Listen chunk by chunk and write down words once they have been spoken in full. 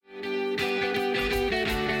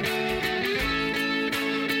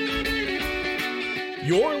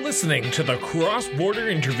You're listening to the Cross Border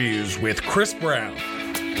Interviews with Chris Brown.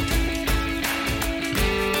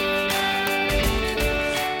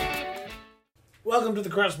 Welcome to the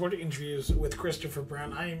Cross Border Interviews with Christopher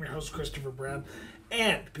Brown. I am your host, Christopher Brown.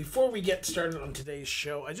 And before we get started on today's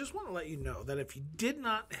show, I just want to let you know that if you did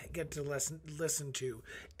not get to listen to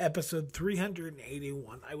episode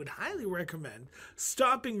 381, I would highly recommend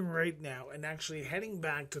stopping right now and actually heading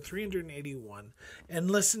back to 381 and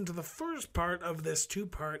listen to the first part of this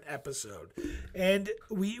two-part episode. And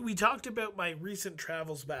we talked about my recent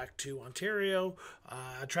travels back to Ontario,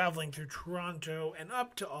 traveling through Toronto and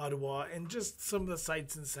up to Ottawa, and just some of the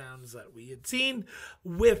sights and sounds that we had seen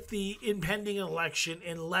with the impending election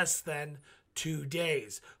in less than 2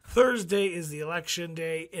 days. Thursday is the election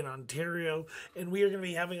day in Ontario, and we are going to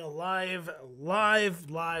be having a live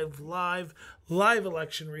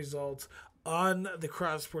election results on the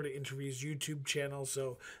Cross Border Interviews YouTube channel.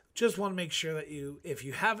 So just want to make sure that if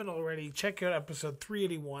you haven't already, check out episode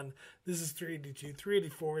 381. This is 382.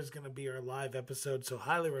 384 is going to be our live episode, so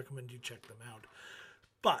highly recommend you check them out.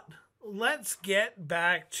 But let's get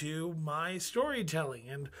back to my storytelling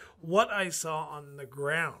and what I saw on the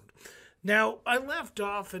ground. Now, I left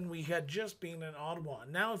off and we had just been in Ottawa.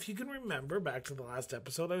 Now, if you can remember back to the last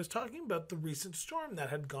episode, I was talking about the recent storm that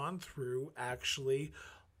had gone through actually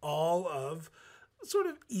all of sort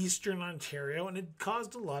of eastern Ontario, and it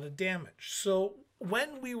caused a lot of damage. So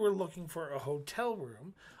when we were looking for a hotel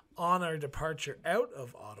room on our departure out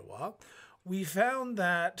of Ottawa, we found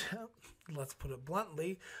that, let's put it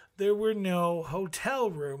bluntly, there were no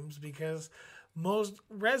hotel rooms because most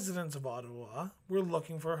residents of Ottawa were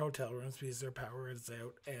looking for hotel rooms because their power is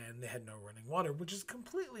out and they had no running water, which is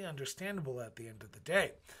completely understandable at the end of the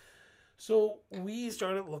day. So we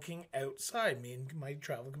started looking outside. Me and my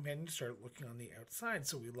travel companion started looking on the outside.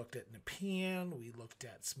 So we looked at Nepean, we looked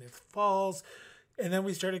at Smith Falls, and then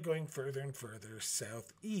we started going further and further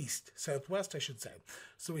southwest, I should say.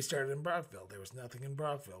 So we started in Brockville. There was nothing in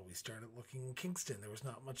Brockville. We started looking in Kingston. There was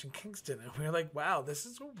not much in Kingston. And we were like, wow, this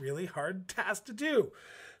is a really hard task to do,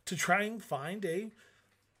 to try and find a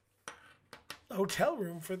hotel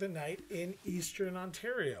room for the night in eastern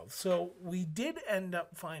Ontario. So we did end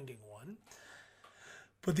up finding one.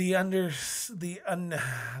 But the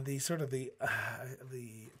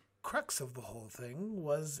crux of the whole thing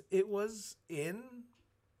was it was in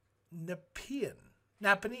Napanee,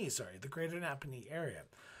 the greater Napanee area.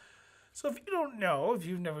 So if you don't know, if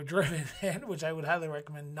you've never driven in, which I would highly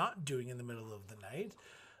recommend not doing in the middle of the night,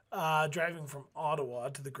 driving from Ottawa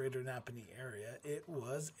to the greater Napanee area, it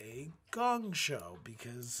was a gong show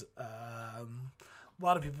because a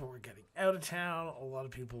lot of people were getting out of town. A lot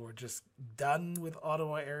of people were just done with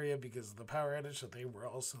Ottawa area because of the power outage, so they were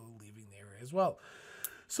also leaving the area as well.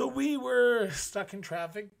 So we were stuck in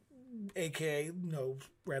traffic, aka no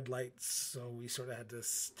red lights, so we sort of had to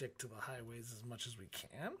stick to the highways as much as we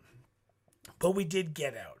can. But we did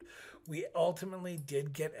get out. We ultimately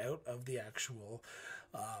did get out of the actual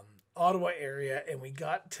Ottawa area, and we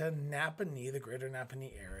got to Napanee, the greater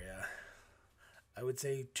Napanee area, I would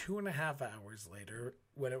say 2.5 hours later,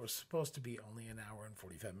 when it was supposed to be only an hour and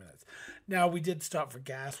 45 minutes. Now, we did stop for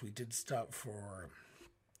gas. We did stop for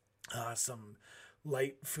some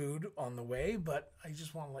light food on the way, but I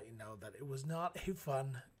just want to let you know that it was not a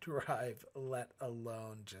fun drive, let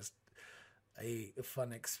alone just a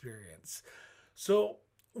fun experience. So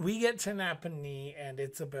we get to Napanee, and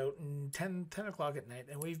it's about 10 o'clock at night,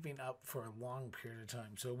 and we've been up for a long period of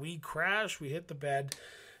time. So we crash, we hit the bed,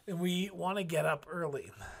 and we want to get up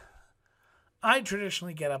early. I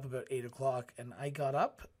traditionally get up about 8 o'clock, and I got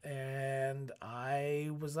up, and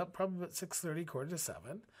I was up probably about 6:30,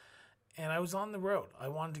 6:45, and I was on the road. I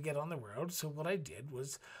wanted to get on the road, so what I did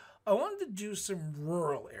was I wanted to do some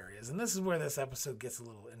rural areas, and this is where this episode gets a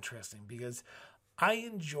little interesting because I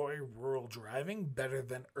enjoy rural driving better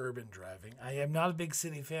than urban driving. I am not a big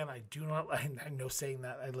city fan. I know saying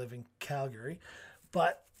that I live in Calgary,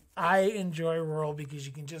 but I enjoy rural because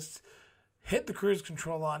you can just hit the cruise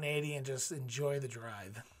control on 80 and just enjoy the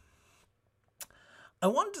drive. I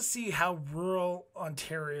wanted to see how rural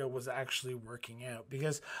Ontario was actually working out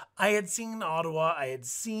because I had seen Ottawa, I had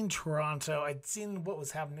seen Toronto, I'd seen what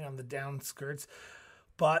was happening on the downskirts,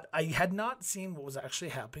 but I had not seen what was actually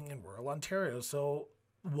happening in rural Ontario. So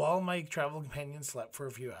while my travel companion slept for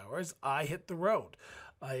a few hours, I hit the road.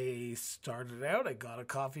 I started out, I got a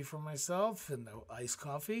coffee for myself and the iced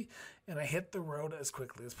coffee, and I hit the road as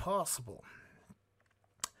quickly as possible.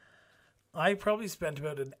 I probably spent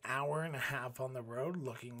about an hour and a half on the road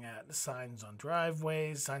looking at signs on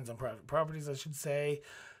driveways, signs on private properties, I should say,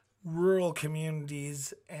 rural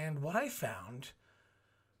communities. And what I found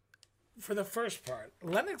for the first part,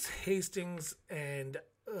 Lennox Hastings and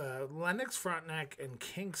Lennox, Frontenac, and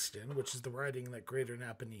Kingston, which is the riding that Greater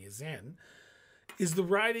Napanee is in, is the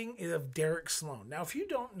riding of Derek Sloan. Now, if you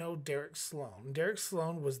don't know Derek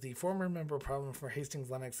Sloan was the former member of Parliament for Hastings,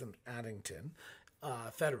 Lennox, and Addington.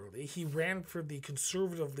 Federally. He ran for the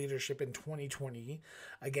Conservative leadership in 2020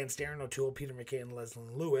 against Aaron O'Toole, Peter MacKay, and Leslie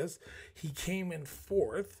Lewis. He came in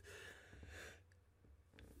fourth.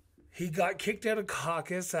 He got kicked out of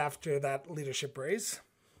caucus after that leadership race.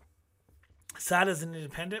 Sat as an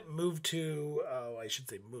independent,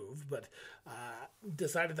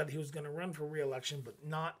 decided that he was going to run for re-election, but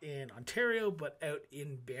not in Ontario, but out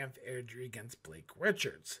in Banff Airdrie against Blake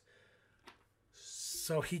Richards.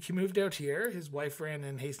 So he moved out here. His wife ran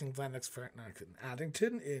in Hastings, Lennox, Frontenac, and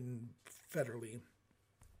Addington federally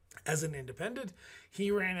as an independent. He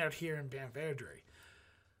ran out here in Banff Airdrie.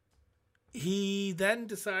 He then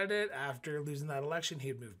decided, after losing that election,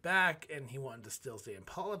 he'd move back and he wanted to still stay in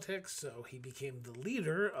politics. So he became the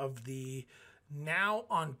leader of the now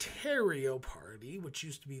Ontario Party, which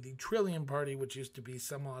used to be the Trillium Party, which used to be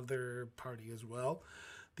some other party as well.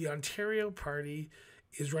 The Ontario Party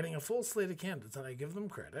is running a full slate of candidates, and I give them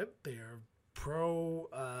credit. They are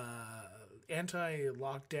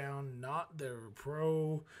anti-lockdown, they're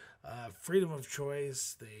pro freedom of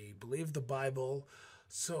choice. They believe the Bible.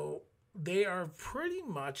 So they are pretty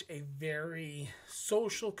much a very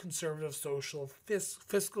social conservative,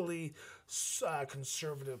 fiscally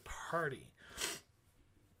conservative party.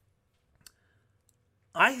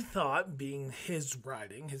 I thought, being his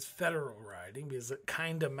federal riding, because it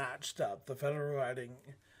kind of matched up, the federal riding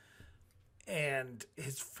and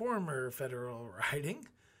his former federal riding,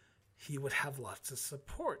 he would have lots of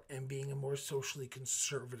support. And being a more socially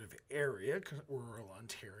conservative area, rural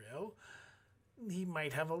Ontario, he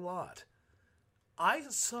might have a lot. I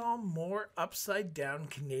saw more upside-down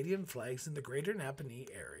Canadian flags in the Greater Napanee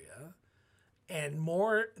area and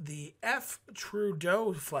more the F.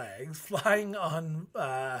 Trudeau flags flying on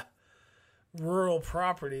rural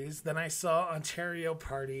properties than I saw Ontario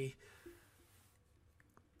Party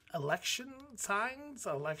election signs,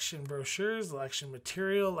 election brochures, election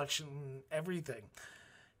material, election everything.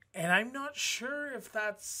 And I'm not sure if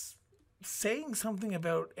that's saying something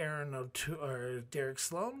about Aaron O'Toole or Derek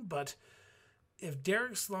Sloan, but if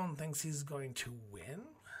Derek Sloan thinks he's going to win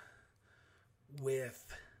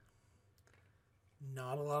with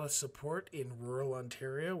not a lot of support in rural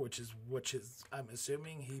Ontario, which is I'm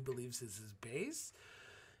assuming he believes is his base,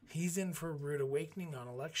 he's in for a rude awakening on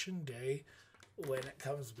election day when it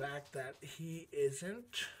comes back that he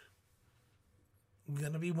isn't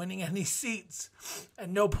going to be winning any seats.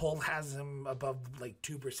 And no poll has him above like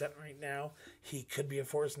 2% right now. He could be a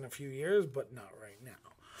force in a few years, but not right now.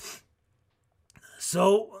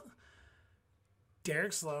 So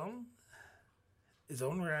Derek Sloan, his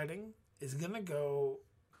own riding, is going to go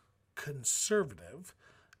conservative.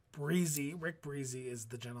 Rick Breezy is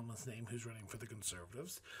the gentleman's name who's running for the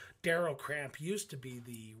Conservatives. Darryl Cramp used to be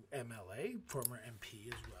the MLA, former MP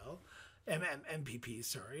as well. MPP,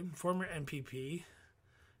 sorry. Former MPP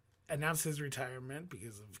announced his retirement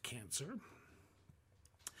because of cancer.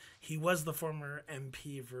 He was the former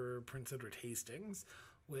MP for Prince Edward Hastings,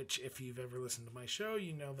 which, if you've ever listened to my show,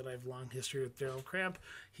 you know that I have a long history with Darryl Cramp.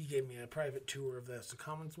 He gave me a private tour of the House of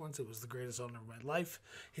Commons once. It was the greatest honor of my life.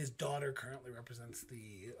 His daughter currently represents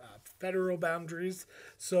the federal boundaries.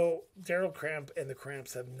 So Darryl Cramp and the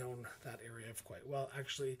Cramps have known that area quite well.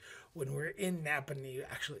 Actually, when we're in Napanee,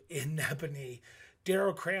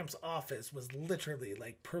 Darryl Cramp's office was literally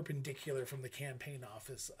like perpendicular from the campaign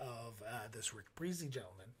office of this Rick Breezy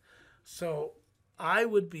gentleman. So I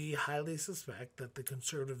would be highly suspect that the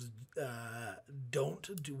Conservatives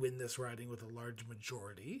don't win this riding with a large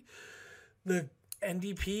majority. The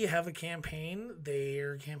NDP have a campaign.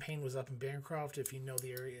 Their campaign was up in Bancroft. If you know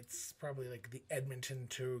the area, it's probably like the Edmonton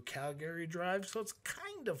to Calgary drive, so it's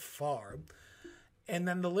kind of far. And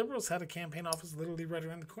then the Liberals had a campaign office literally right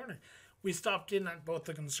around the corner. We stopped in at both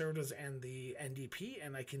the Conservatives and the NDP,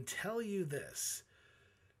 and I can tell you this.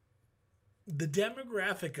 The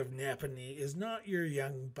demographic of Napanee is not your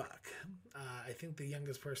young buck. I think the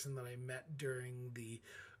youngest person that I met during the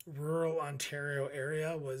rural Ontario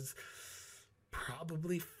area was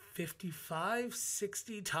probably 55,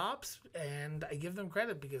 60 tops, and I give them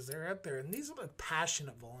credit because they're out there. And these are the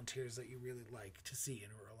passionate volunteers that you really like to see in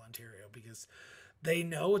rural Ontario because they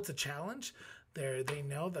know it's a challenge. They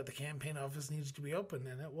know that the campaign office needs to be open,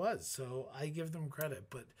 and it was. So I give them credit,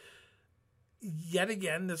 but yet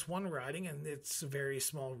again, this one riding, and it's a very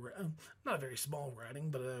small, not a very small riding,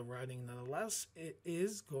 but a riding nonetheless, it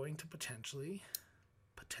is going to potentially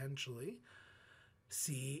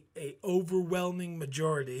see a overwhelming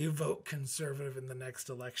majority vote Conservative in the next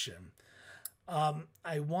election.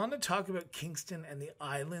 I want to talk about Kingston and the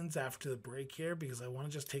Islands after the break here, because I want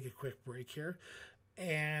to just take a quick break here.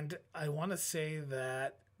 And I want to say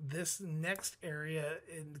that this next area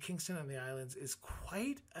in Kingston and the Islands is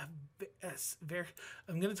quite very...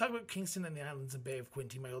 I'm going to talk about Kingston and the Islands and Bay of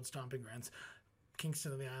Quinte, my old stomping grounds.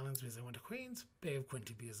 Kingston and the Islands because I went to Queens, Bay of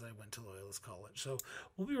Quinte because I went to Loyalist College. So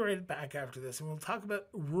we'll be right back after this, and we'll talk about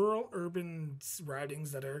rural urban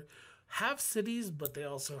ridings that have cities, but they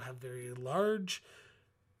also have very large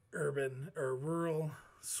urban or rural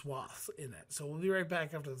swaths in it. So we'll be right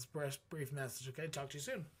back after this brief message. Okay, talk to you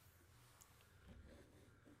soon.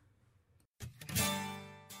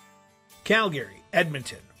 Calgary,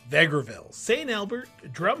 Edmonton, Vegreville, St. Albert,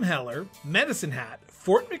 Drumheller, Medicine Hat,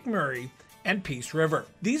 Fort McMurray, and Peace River.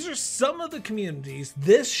 These are some of the communities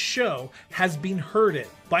this show has been heard in.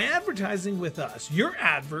 By advertising with us, your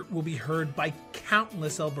advert will be heard by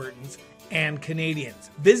countless Albertans and Canadians.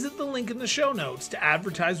 Visit the link in the show notes to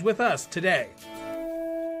advertise with us today.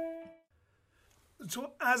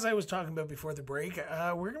 So as I was talking about before the break,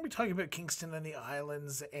 we're going to be talking about Kingston and the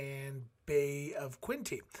Islands and Bay of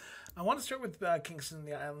Quinte. I want to start with Kingston and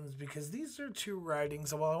the Islands because these are two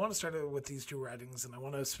ridings. Well, I want to start with these two ridings, and I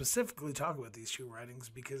want to specifically talk about these two ridings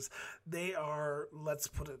because they are, let's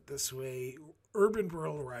put it this way,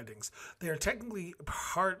 urban-rural ridings. They are technically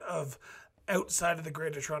part of outside of the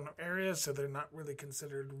Greater Toronto Area, so they're not really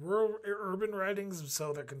considered urban ridings,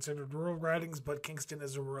 so they're considered rural ridings, but Kingston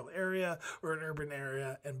is a rural area or an urban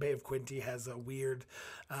area, and Bay of Quinte has a weird,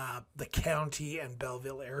 the county and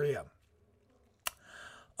Belleville area.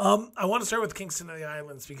 I want to start with Kingston and the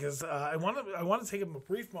Islands because I want to take a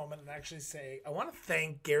brief moment and actually say I want to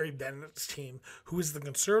thank Gary Bennett's team, who is the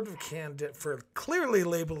Conservative candidate, for clearly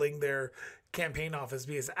labeling their campaign office,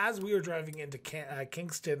 because as we were driving into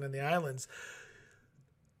Kingston and the Islands,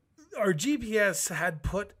 our GPS had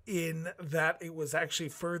put in that it was actually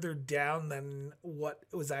further down than what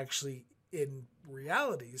was actually in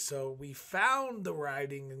reality. So we found the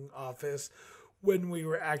riding office when we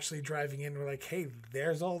were actually driving in. We're like, hey,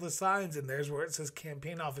 there's all the signs and there's where it says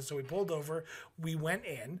campaign office. So we pulled over, we went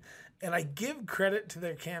in, and I give credit to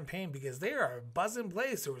their campaign because they are a buzzing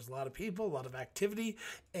place. There was a lot of people, a lot of activity,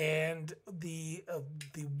 and the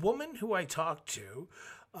woman who I talked to,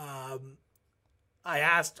 I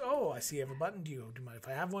asked, I see you have a button. Do you mind if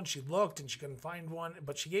I have one? She looked and she couldn't find one,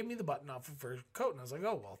 but she gave me the button off of her coat, and I was like,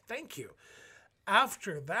 oh, well, thank you.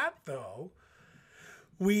 After that, though,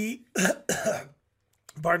 we,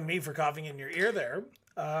 pardon me for coughing in your ear there,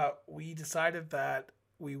 we decided that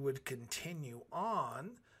we would continue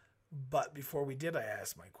on. But before we did, I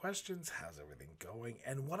asked my questions. How's everything going?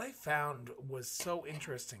 And what I found was so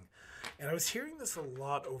interesting. And I was hearing this a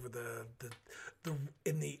lot over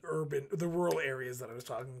in the rural areas that I was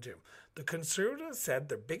talking to. The Conservatives said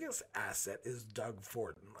their biggest asset is Doug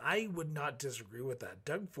Ford. And I would not disagree with that.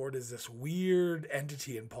 Doug Ford is this weird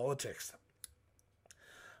entity in politics.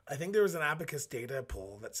 I think there was an Abacus data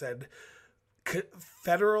poll that said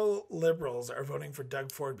federal liberals are voting for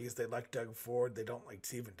Doug Ford because they like Doug Ford. They don't like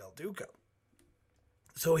Stephen Del Duca.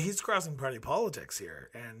 So he's crossing party politics here,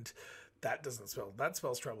 and that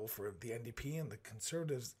spells trouble for the NDP and the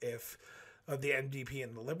Conservatives if the NDP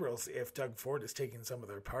and the Liberals if Doug Ford is taking some of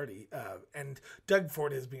their party. And Doug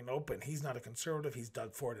Ford has been open. He's not a Conservative. He's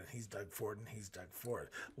Doug Ford, and he's Doug Ford, and he's Doug Ford.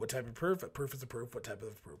 What type of proof? A proof is a proof. What type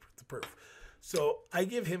of proof? It's a proof. So I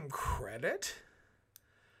give him credit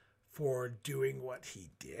for doing what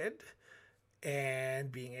he did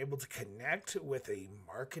and being able to connect with a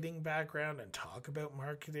marketing background and talk about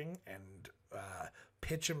marketing and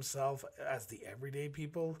pitch himself as the everyday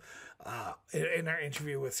people. In our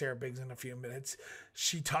interview with Sarah Biggs in a few minutes,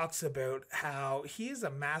 she talks about how he is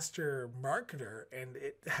a master marketer and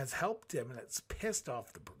it has helped him and it's pissed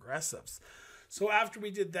off the progressives. So after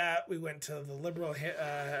we did that, we went to the Liberal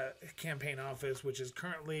campaign office, which is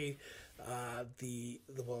currently the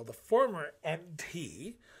former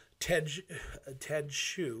MP, Ted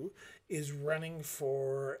Hsu, is running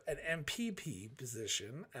for an MPP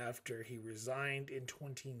position after he resigned in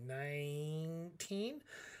 2019.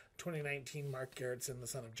 2019, Mark Gerritsen, the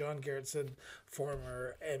son of John Gerritsen,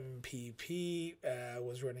 former MPP,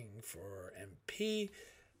 was running for MP.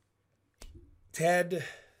 Ted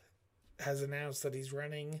has announced that he's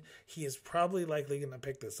running. He is probably likely going to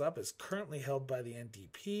pick this up. It's currently held by the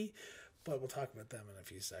NDP, but we'll talk about them in a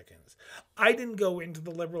few seconds. I didn't go into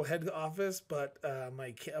the Liberal head office, but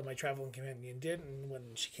my traveling companion did, and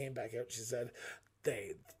when she came back out, she said,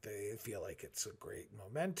 they feel like it's a great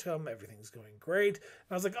momentum. Everything's going great.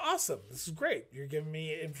 And I was like, awesome. This is great. You're giving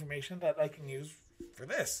me information that I can use for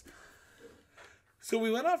this. So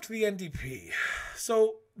we went off to the NDP.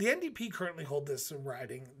 So the NDP currently hold this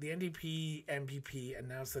riding. The NDP MPP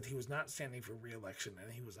announced that he was not standing for re-election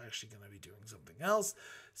and he was actually going to be doing something else.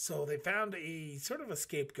 So they found a sort of a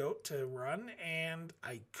scapegoat to run, and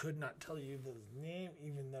I could not tell you the name,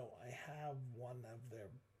 even though I have one of their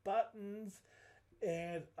buttons,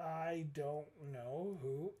 and I don't know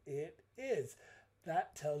who it is.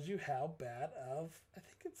 That tells you how bad of, I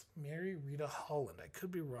think it's Mary Rita Holland. I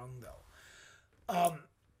could be wrong, though. I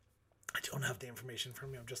don't have the information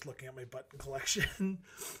from me. I'm just looking at my button collection.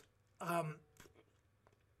 I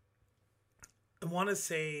want to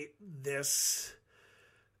say this.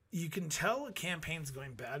 You can tell a campaign's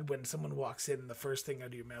going bad when someone walks in and the first thing out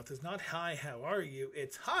of your mouth is not, hi, how are you?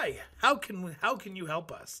 It's, hi, how can you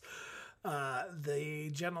help us? The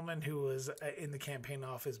gentleman who was in the campaign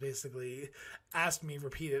office basically asked me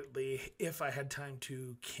repeatedly if I had time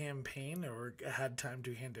to campaign or had time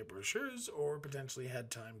to hand out brochures or potentially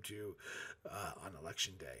had time to on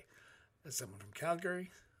election day. As someone from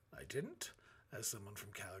Calgary, I didn't. As someone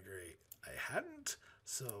from Calgary, I hadn't.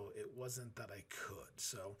 So it wasn't that I could.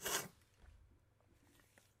 So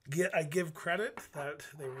I give credit that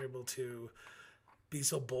they were able to be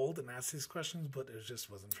so bold and ask these questions, but it just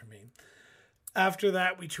wasn't for me. After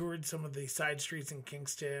that, we toured some of the side streets in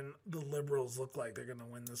Kingston. The Liberals look like they're going to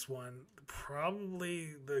win this one.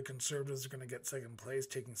 Probably the Conservatives are going to get second place,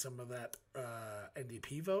 taking some of that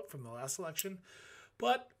NDP vote from the last election.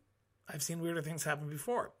 But I've seen weirder things happen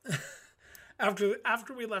before.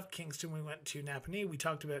 After we left Kingston, we went to Napanee. We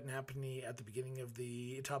talked about Napanee at the beginning of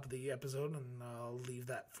the top of the episode, and I'll leave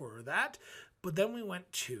that for that. But then we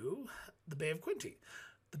went to the Bay of Quinte.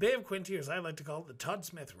 The Bay of Quinte, as I like to call it, the Todd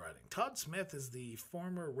Smith riding. Todd Smith is the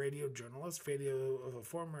former radio journalist, a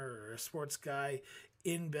former sports guy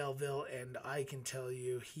in Belleville, and I can tell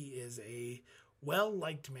you he is a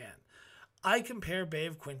well-liked man. I compare Bay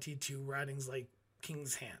of Quinte to ridings like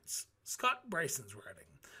King's Hants, Scott Bryson's riding.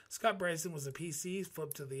 Scott Bryson was a PC,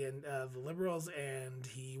 flipped to the end of the Liberals, and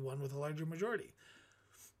he won with a larger majority.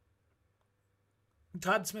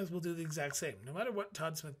 Todd Smith will do the exact same. No matter what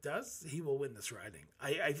Todd Smith does, he will win this riding.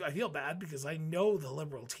 I feel bad because I know the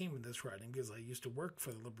Liberal team in this riding because I used to work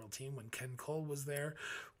for the Liberal team when Ken Cole was there,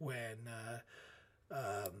 when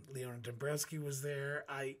Leona Dombrowski was there.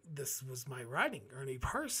 This was my riding. Ernie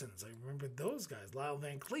Parsons. I remember those guys. Lyle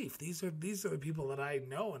Van Cleef. These are the people that I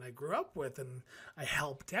know and I grew up with and I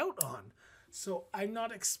helped out on. So I'm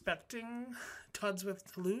not expecting Todd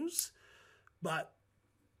Smith to lose, but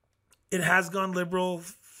it has gone Liberal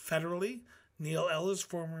federally. Neil Ellis,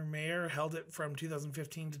 former mayor, held it from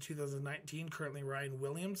 2015 to 2019. Currently, Ryan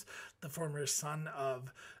Williams, the former son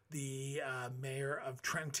of the mayor of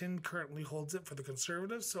Trenton, currently holds it for the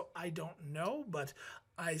Conservatives. So I don't know, but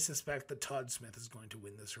I suspect that Todd Smith is going to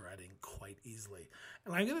win this riding quite easily.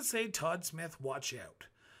 And I'm going to say, Todd Smith, watch out.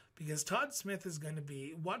 Because Todd Smith is going to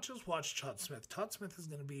be, watch Todd Smith. Todd Smith is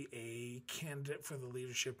going to be a candidate for the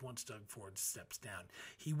leadership once Doug Ford steps down.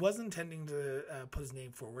 He was intending to put his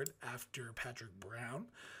name forward after Patrick Brown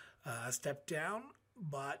stepped down,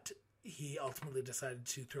 but he ultimately decided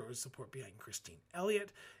to throw his support behind Christine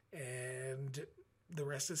Elliott, and the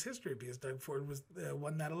rest is history because Doug Ford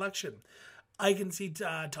won that election. I can see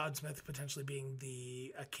Todd Smith potentially being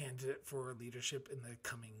a candidate for leadership in the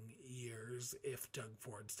coming years if Doug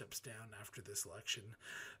Ford steps down after this election.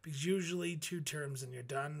 Because usually 2 terms and you're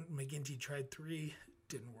done. McGuinty tried 3,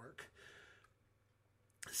 didn't work.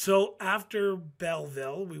 So after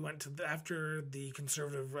Belleville, we went to after the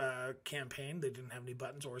Conservative campaign. They didn't have any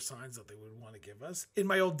buttons or signs that they would want to give us. In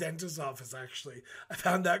my old dentist's office, actually, I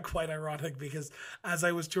found that quite ironic because as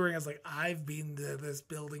I was touring, I was like, I've been to this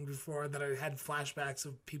building before. That I had flashbacks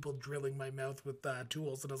of people drilling my mouth with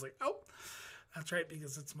tools. And I was like, oh, that's right,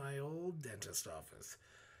 because it's my old dentist office.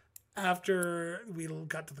 After we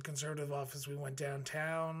got to the Conservative office, we went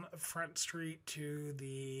downtown, Front Street to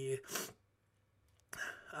the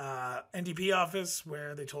NDP office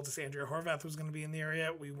where they told us Andrea Horvath was going to be in the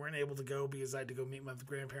area. We weren't able to go because I had to go meet my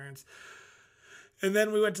grandparents. And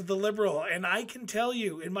then we went to the Liberal, and I can tell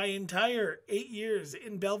you, in my entire 8 years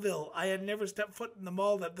in Belleville, I had never stepped foot in the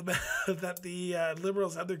mall that the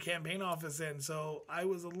Liberals had their campaign office in. So I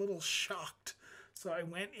was a little shocked. So I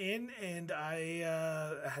went in, and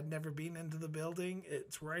I had never been into the building.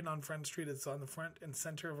 It's right on Front Street. It's on the front and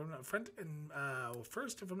center,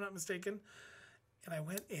 first, if I'm not mistaken. And I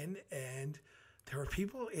went in, and there were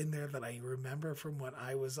people in there that I remember from when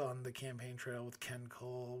I was on the campaign trail with Ken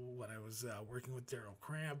Cole, when I was working with Daryl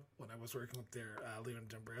Cramp, when I was working with Leon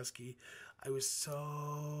Dombreski. I was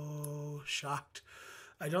so shocked.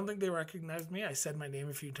 I don't think they recognized me. I said my name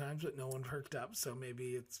a few times, but no one perked up. So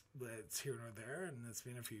maybe it's here nor there, and it's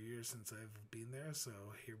been a few years since I've been there. So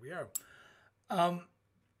here we are.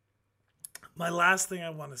 My last thing I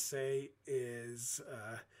want to say is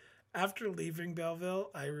after leaving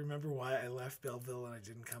Belleville, I remember why I left Belleville and I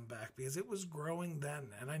didn't come back, because it was growing then.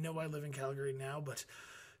 And I know I live in Calgary now, but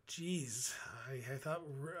geez, I thought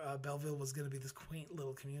Belleville was going to be this quaint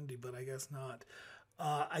little community, but I guess not.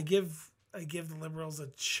 I give the Liberals a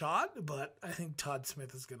shot, but I think Todd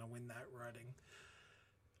Smith is going to win that riding.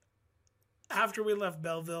 After we left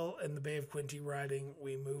Belleville and the Bay of Quinte riding,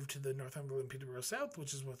 we moved to the Northumberland Peterborough South,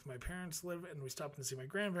 which is where my parents live, and we stopped to see my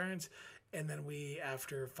grandparents. And then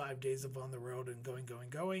after 5 days of on the road and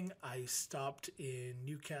going, I stopped in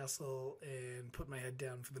Newcastle and put my head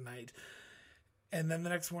down for the night. And then the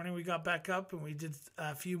next morning we got back up and we did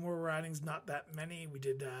a few more ridings, not that many. We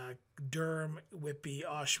did Durham, Whitby,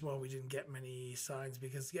 Oshawa. We didn't get many signs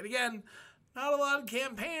because, yet again, not a lot of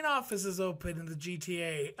campaign offices open in the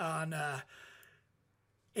GTA on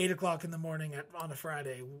 8 o'clock in the morning on a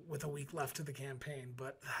Friday with a week left to the campaign.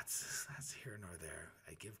 But that's here nor there.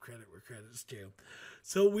 I give credit where credit is due.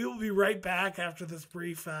 So we will be right back after this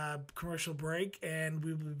brief commercial break, and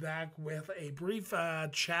we will be back with a brief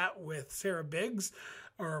chat with Sarah Biggs,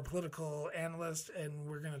 our political analyst, and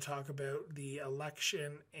we're going to talk about the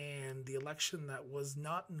election and the election that was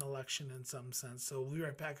not an election in some sense. So we'll be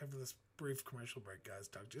right back after this brief commercial break, guys.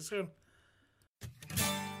 Talk to you soon.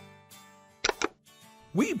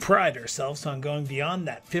 We pride ourselves on going beyond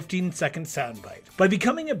that 15-second soundbite by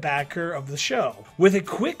becoming a backer of the show. With a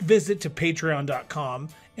quick visit to patreon.com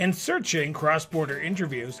and searching Cross-Border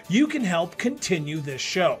Interviews, you can help continue this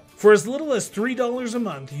show. For as little as $3 a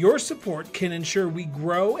month, your support can ensure we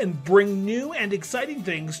grow and bring new and exciting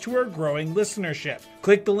things to our growing listenership.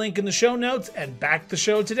 Click the link in the show notes and back the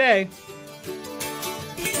show today.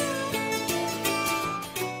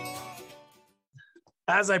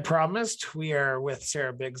 As I promised, we are with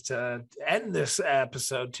Sarah Biggs to end this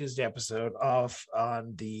episode, Tuesday episode, off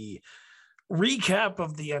on the recap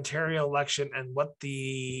of the Ontario election and what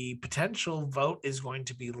the potential vote is going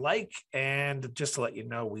to be like. And just to let you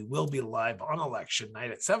know, we will be live on election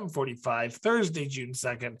night at 7:45, Thursday, June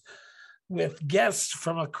 2nd, with guests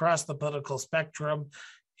from across the political spectrum.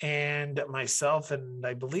 And myself, and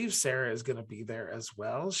I believe Sarah is going to be there as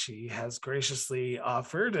well. She has graciously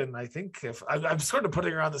offered, and I think if I'm sort of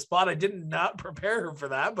putting her on the spot, I did not prepare her for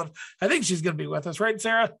that, but I think she's going to be with us, right,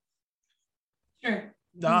 Sarah? Sure.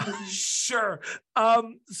 Sure.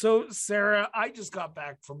 So Sarah, I just got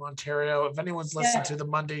back from Ontario. If anyone's listened to the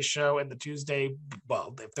Monday show and the Tuesday,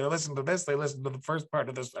 well, if they're listening to this, they listen to the first part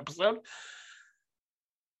of this episode.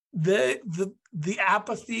 The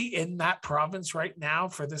apathy in that province right now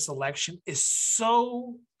for this election is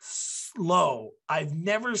so slow. I've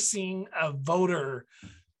never seen a voter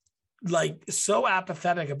like so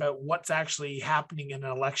apathetic about what's actually happening in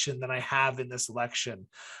an election than I have in this election.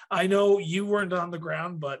 I know you weren't on the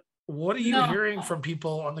ground, but what are you hearing from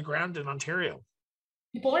people on the ground in Ontario?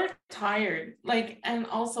 People are tired, and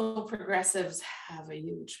also progressives have a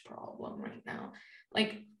huge problem right now.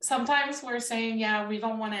 Sometimes we're saying, we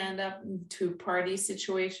don't want to end up in two-party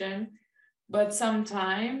situation, but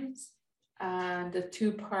sometimes the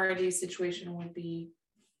two-party situation would be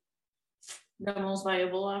the most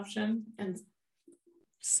viable option in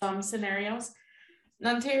some scenarios. In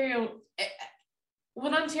Ontario,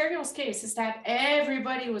 what Ontario's case is that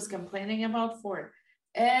everybody was complaining about Ford.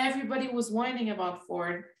 Everybody was whining about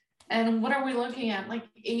Ford. And what are we looking at?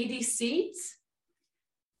 80 seats?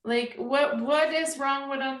 What is wrong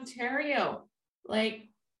with Ontario? The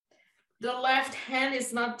left hand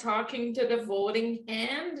is not talking to the voting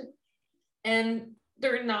hand, and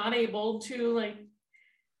they're not able to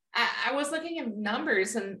I was looking at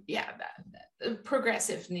numbers, and that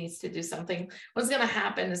progressive needs to do something. What's going to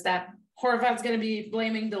happen is that Horwath's going to be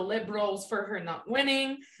blaming the Liberals for her not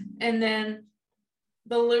winning, and then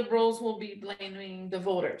the Liberals will be blaming the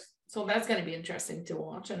voters. So that's going to be interesting to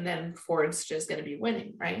watch. And then Ford's just going to be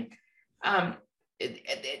winning, right?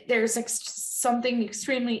 There's something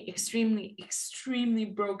extremely, extremely, extremely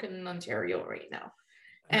broken in Ontario right now.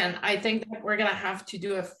 And I think that we're going to have to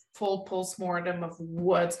do a full postmortem of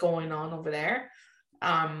what's going on over there.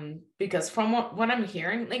 Because from what I'm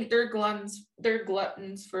hearing, they're gluttons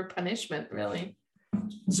for punishment, really.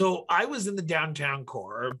 So I was in the downtown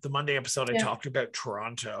core. The Monday episode, I talked about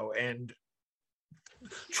Toronto, and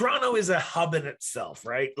Toronto is a hub in itself,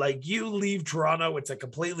 right? Like you leave Toronto, it's a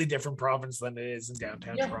completely different province than it is in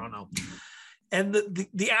downtown Toronto. And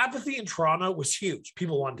the apathy in Toronto was huge.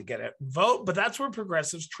 People wanted to get out and vote, but that's where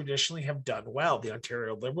progressives traditionally have done well. The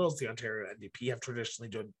Ontario Liberals, the Ontario NDP have traditionally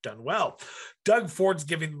done well. Doug Ford's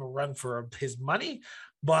giving them a run for his money,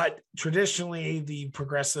 but traditionally the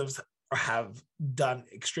progressives have done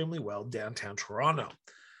extremely well downtown Toronto.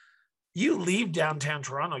 You leave downtown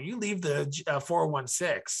Toronto, you leave the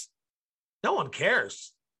 416, no one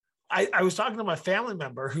cares. I was talking to my family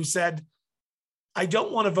member who said, I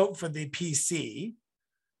don't want to vote for the PC,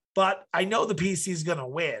 but I know the PC is going to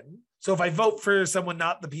win. So if I vote for someone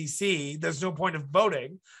not the PC, there's no point of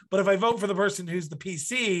voting. But if I vote for the person who's the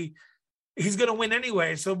PC, he's going to win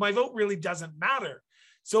anyway. So my vote really doesn't matter.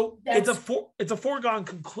 So it's a foregone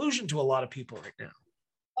conclusion to a lot of people right now.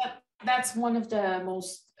 But that's one of the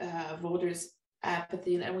most voters'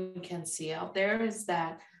 apathy that we can see out there is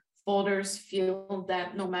that voters feel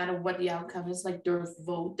that no matter what the outcome is, like their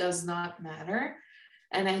vote does not matter.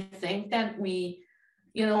 And I think that we,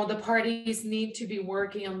 the parties need to be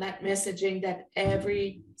working on that messaging that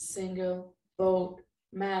every single vote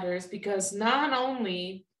matters, because not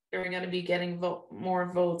only they're going to be getting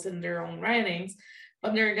more votes in their own ridings,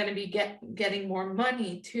 but they're going to be getting more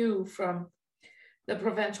money too from the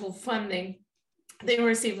provincial funding. They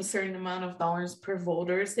receive a certain amount of dollars per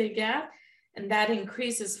voters they get, and that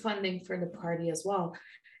increases funding for the party as well.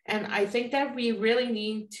 And I think that we really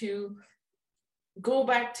need to go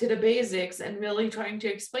back to the basics and really trying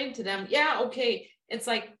to explain to them, it's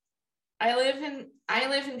like I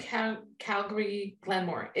live in Calgary,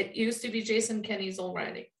 Glenmore. It used to be Jason Kenney's old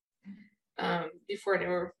riding before there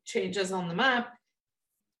were changes on the map.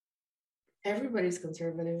 Everybody's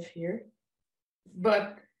conservative here,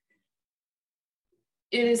 but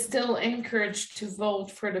it is still encouraged to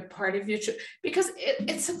vote for the party of your choice, because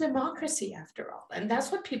it's a democracy after all. And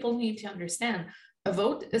that's what people need to understand. A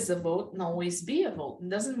vote is a vote and always be a vote. It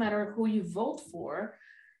doesn't matter who you vote for.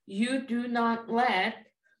 You do not let,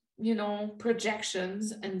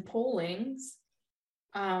 projections and pollings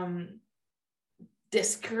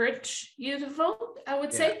discourage you to vote, I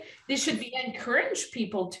would say. They should be encourage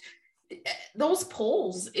people to, those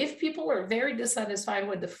polls, if people are very dissatisfied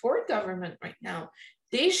with the Ford government right now,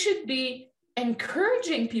 they should be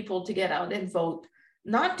encouraging people to get out and vote,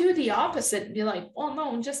 not do the opposite and be like, oh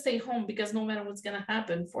no, just stay home because no matter what's going to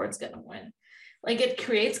happen, Ford's going to win. Like it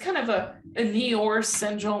creates kind of a Eeyore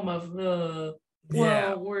syndrome of,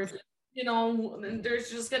 we're, there's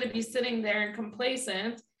just going to be sitting there and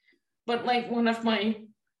complacent. But like one of my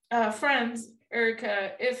friends,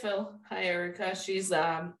 Erica Iffel, hi Erica, she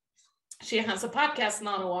has a podcast in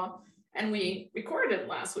Ottawa and we recorded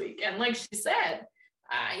last week. And like she said,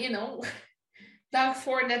 Doug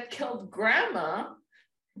Ford that killed grandma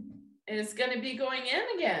is going to be going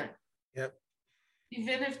in again. Yep.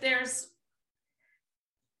 Even if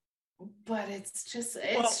but it just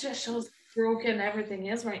shows broken everything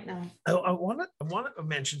is right now. I want to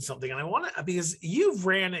mention something, and because you've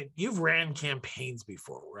ran campaigns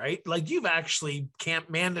before, right? Like you've actually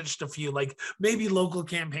managed a few, like maybe local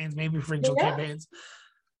campaigns, maybe provincial campaigns.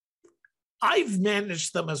 I've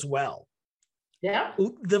managed them as well. Yeah.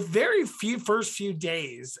 The very first few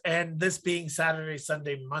days, and this being Saturday,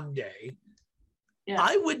 Sunday, Monday,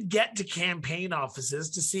 I would get to campaign offices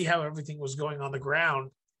to see how everything was going on the ground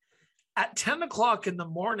at 10 o'clock in the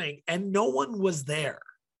morning, and no one was there.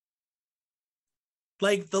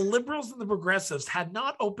 Like the Liberals and the Progressives had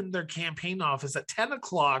not opened their campaign office at 10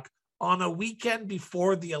 o'clock on a weekend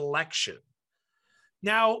before the election.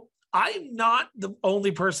 Now, I'm not the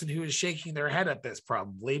only person who is shaking their head at this,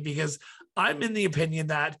 probably, because I'm in the opinion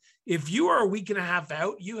that if you are a week and a half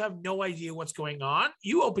out, you have no idea what's going on.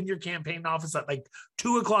 You open your campaign office at like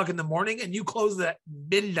 2 o'clock in the morning and you close at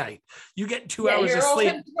midnight. You get 2 hours of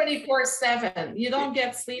sleep. You're open 24/7. You don't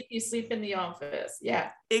get sleep. You sleep in the office.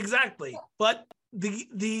 Yeah, exactly. But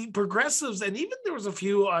the Progressives, and even there was a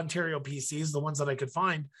few Ontario PCs, the ones that I could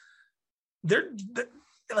find, they're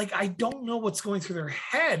like, I don't know what's going through their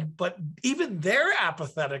head, but even they're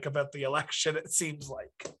apathetic about the election, it seems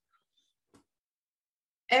like.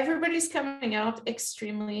 Everybody's coming out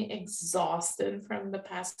extremely exhausted from the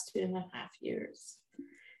past 2.5 years.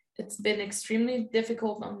 It's been extremely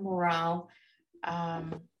difficult on morale.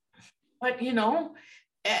 But,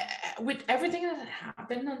 with everything that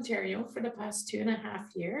happened in Ontario for the past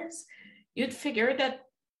 2.5 years, you'd figure that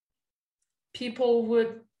people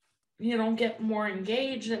would get more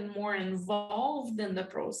engaged and more involved in the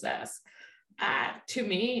process. To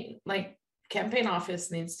me, like campaign office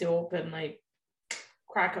needs to open like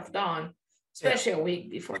crack of dawn, especially a week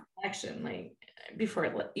before election. Like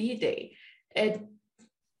before E-Day.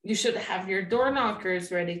 You should have your door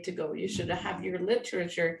knockers ready to go. You should have your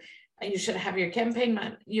literature, and you should have your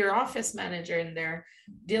your office manager in there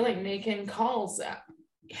making calls.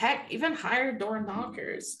 Heck, even hire door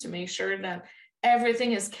knockers to make sure that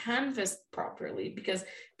everything is canvassed properly, because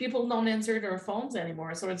people don't answer their phones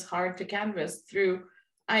anymore. So it's hard to canvass through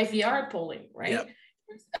IVR polling, right?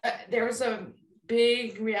 Yep. There's a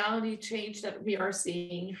big reality change that we are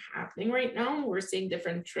seeing happening right now. We're seeing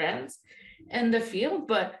different trends in the field,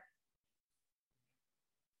 but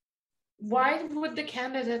why would the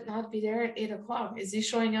candidate not be there at 8 o'clock? Is he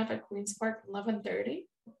showing up at Queen's Park 11:30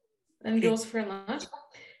 and goes for lunch?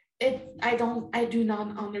 I do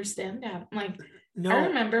not understand that. Like, no. I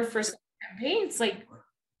remember for some campaigns, like,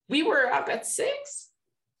 we were up at 6.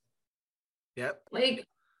 Yep. Like,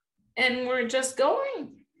 and we're just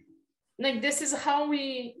going. Like, this is how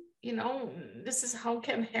this is how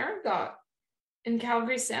Ken Hare got in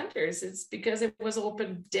Calgary Centers. It's because it was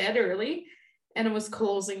open dead early and it was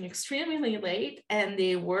closing extremely late, and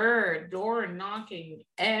they were door knocking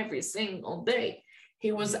every single day.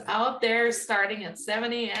 He was out there starting at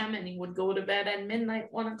 7 a.m. and he would go to bed at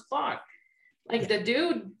midnight, 1 o'clock. Like, the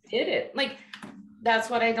dude did it. Like, that's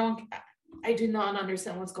what I do not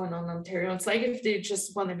understand what's going on in Ontario. It's like if they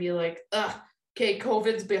just want to be like, okay,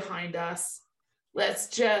 COVID's behind us. Let's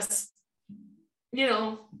just,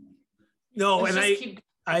 No, and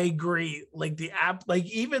I agree. Like, the app, like,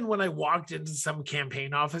 even when I walked into some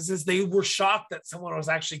campaign offices, they were shocked that someone was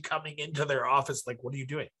actually coming into their office. Like, what are you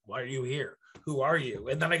doing? Why are you here? Who are you?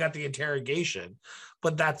 And then I got the interrogation,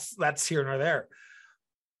 but that's here nor there.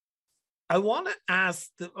 I want to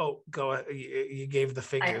ask go ahead. You gave the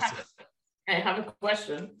figures. I have a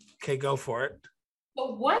question. Okay, go for it.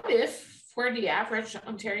 But what if, for the average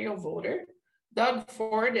Ontario voter, Doug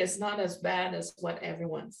Ford is not as bad as what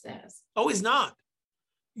everyone says? Oh, he's not.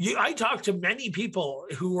 I talked to many people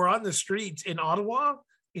who were on the streets in Ottawa,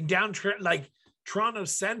 in Toronto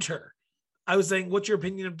Center. I was saying, what's your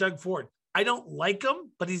opinion of Doug Ford? I don't like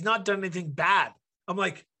him, but he's not done anything bad. I'm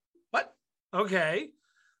like, what? Okay.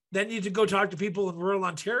 Then you need to go talk to people in rural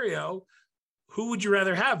Ontario. Who would you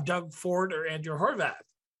rather have, Doug Ford or Andrew Horwath?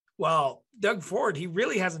 Well, Doug Ford, he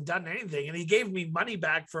really hasn't done anything, and he gave me money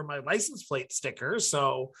back for my license plate sticker,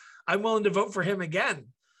 so I'm willing to vote for him again.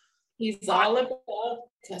 He's all about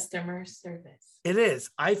customer service. It is.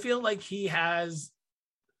 I feel like he is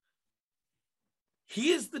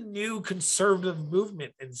the new conservative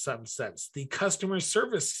movement in some sense. The customer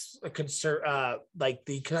service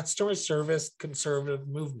conservative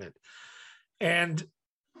movement. And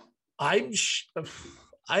I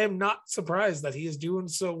am not surprised that he is doing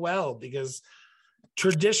so well, because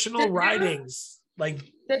traditional ridings, like,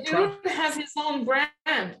 the dude has his own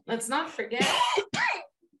brand. Let's not forget.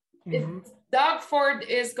 Doug Ford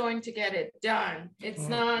is going to get it done. It's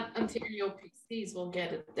not Ontario PCs will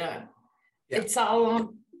get it done. Yeah. It's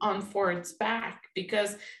all on Ford's back,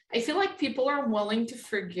 because I feel like people are willing to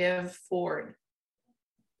forgive Ford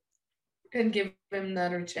and give him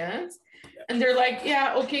another chance. Yeah. And they're like,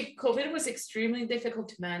 yeah, okay, COVID was extremely difficult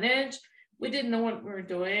to manage. We didn't know what we were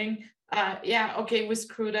doing. Yeah, okay, we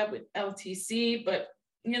screwed up with LTC, but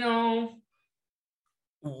who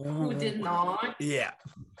did not? Yeah.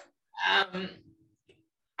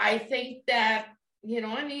 I think that,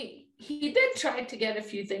 he did try to get a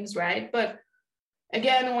few things right, but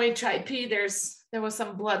again, OHIP, there was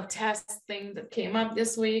some blood test thing that came up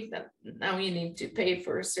this week that now you need to pay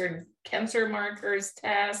for a certain cancer markers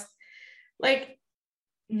test. Like,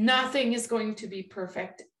 nothing is going to be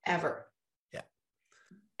perfect ever. Yeah.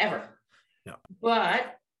 Ever. No.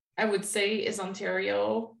 But I would say, is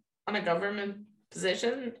Ontario on a government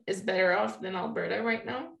position is better off than Alberta right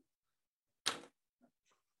now?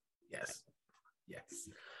 Yes.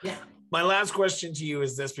 Yeah. My last question to you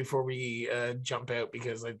is this before we jump out,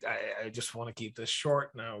 because I just want to keep this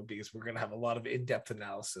short now, because we're going to have a lot of in-depth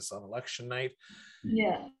analysis on election night.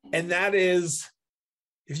 Yeah. And that is,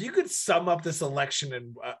 if you could sum up this election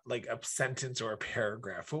in like a sentence or a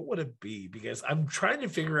paragraph, what would it be? Because I'm trying to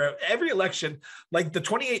figure out every election, like the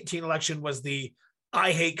 2018 election was the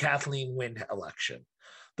I hate Kathleen Wynne election.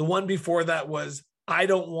 The one before that was I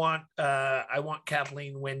want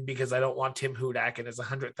Kathleen Wynne because I don't want Tim Hudak and his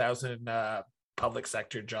 100,000 public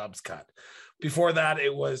sector jobs cut. Before that,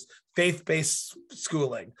 it was faith-based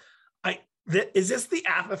schooling. Is this the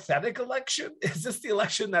apathetic election? Is this the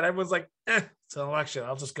election that everyone's like, it's an election,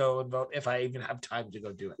 I'll just go and vote if I even have time to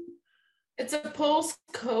go do it? It's a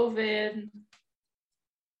post-COVID,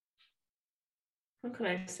 what could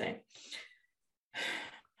I say?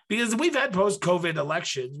 Because we've had post-COVID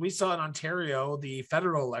elections. We saw in Ontario, the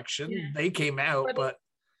federal election, they came out, but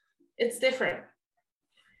it's different.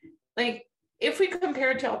 Like, if we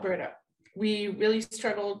compare it to Alberta, we really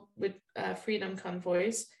struggled with freedom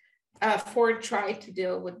convoys. Ford tried to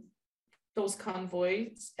deal with those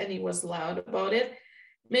convoys, and he was loud about it.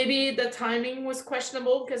 Maybe the timing was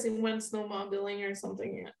questionable because he went snowmobiling or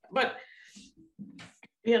something. But,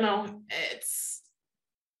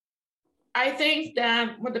 I think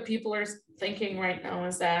that what the people are thinking right now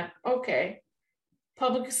is that, okay,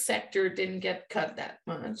 public sector didn't get cut that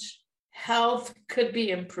much. Health could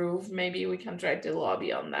be improved. Maybe we can try to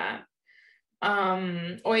lobby on that.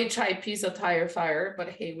 OHIP is a tire fire,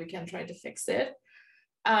 but hey, we can try to fix it.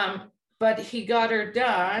 But he got her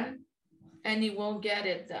done, and he will get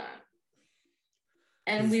it done.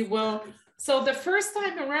 And we will. So the first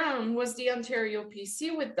time around was the Ontario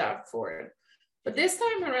PC with Doug Ford. But this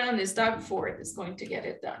time around is Doug Ford is going to get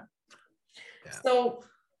it done. Yeah. So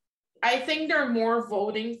I think they're more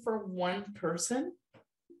voting for one person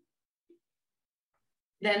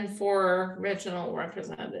than for regional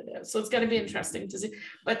representatives. So it's going to be interesting to see.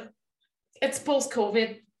 But it's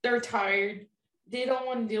post-COVID. They're tired. They don't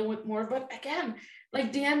want to deal with more. But again,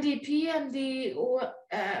 like the NDP and the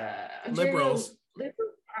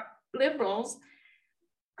Liberals,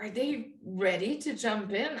 are they ready to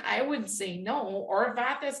jump in? I would say no.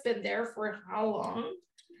 Orvat has been there for how long?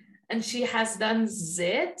 And she has done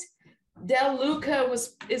zit. Del Luca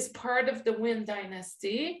is part of the Wynne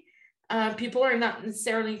dynasty. People are not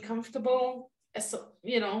necessarily comfortable. So,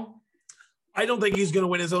 I don't think he's going to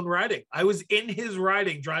win his own riding. I was in his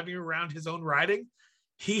riding, driving around his own riding.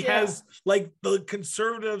 He has, the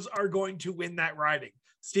Conservatives are going to win that riding.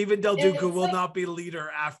 Stephen Del Duca will not be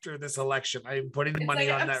leader after this election. I am putting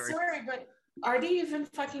money on that. I'm sorry, but are they even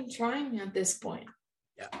fucking trying at this point?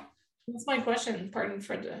 Yeah. That's my question. Pardon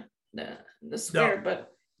for the swear,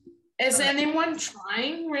 but is anyone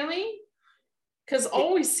trying really? Because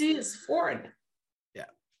all we see is Ford. Yeah.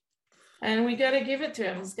 And we got to give it to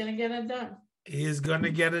him. He's going to get it done. He's going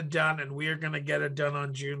to get it done, and we are going to get it done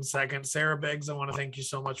on June 2nd. Sarah Biggs, I want to thank you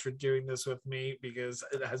so much for doing this with me, because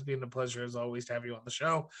it has been a pleasure as always to have you on the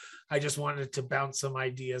show. I just wanted to bounce some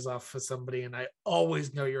ideas off of somebody, and I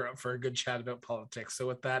always know you're up for a good chat about politics. So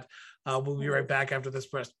with that, we'll be right back after this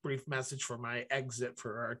brief message for my exit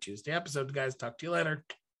for our Tuesday episode. Guys, talk to you later.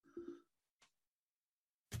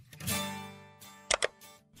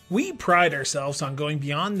 We pride ourselves on going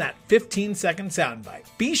beyond that 15-second soundbite.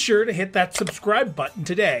 Be sure to hit that subscribe button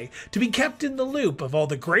today to be kept in the loop of all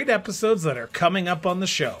the great episodes that are coming up on the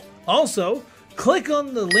show. Also, click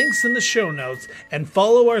on the links in the show notes and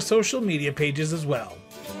follow our social media pages as well.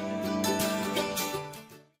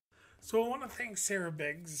 So I want to thank Sarah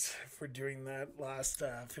Biggs for doing that last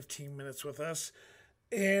 15 minutes with us.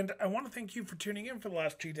 And I want to thank you for tuning in for the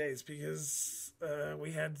last 2 days, because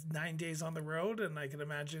we had 9 days on the road, and I can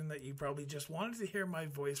imagine that you probably just wanted to hear my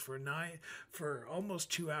voice for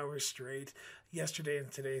almost 2 hours straight, yesterday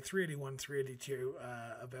and today, 381, 382,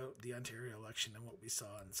 about the Ontario election and what we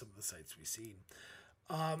saw and some of the sites we've seen.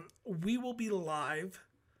 We will be live.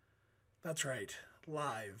 That's right,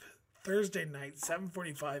 live Thursday night,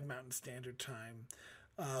 7:45 Mountain Standard Time.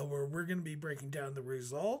 Where we're going to be breaking down the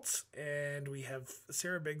results, and we have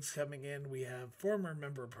Sarah Biggs coming in. We have former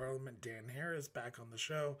Member of Parliament Dan Harris back on the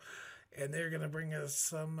show, and they're going to bring us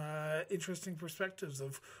some interesting perspectives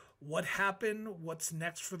of what happened, what's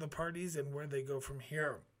next for the parties, and where they go from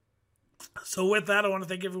here. So with that, I want to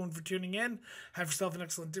thank everyone for tuning in. Have yourself an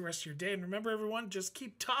excellent rest of your day, and remember, everyone, just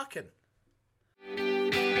keep talking.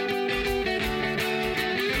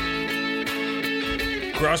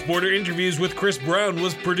 Cross-Border Interviews with Chris Brown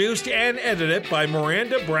was produced and edited by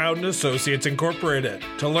Miranda Brown Associates Incorporated.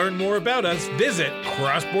 To learn more about us, visit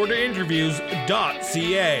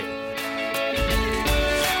crossborderinterviews.ca.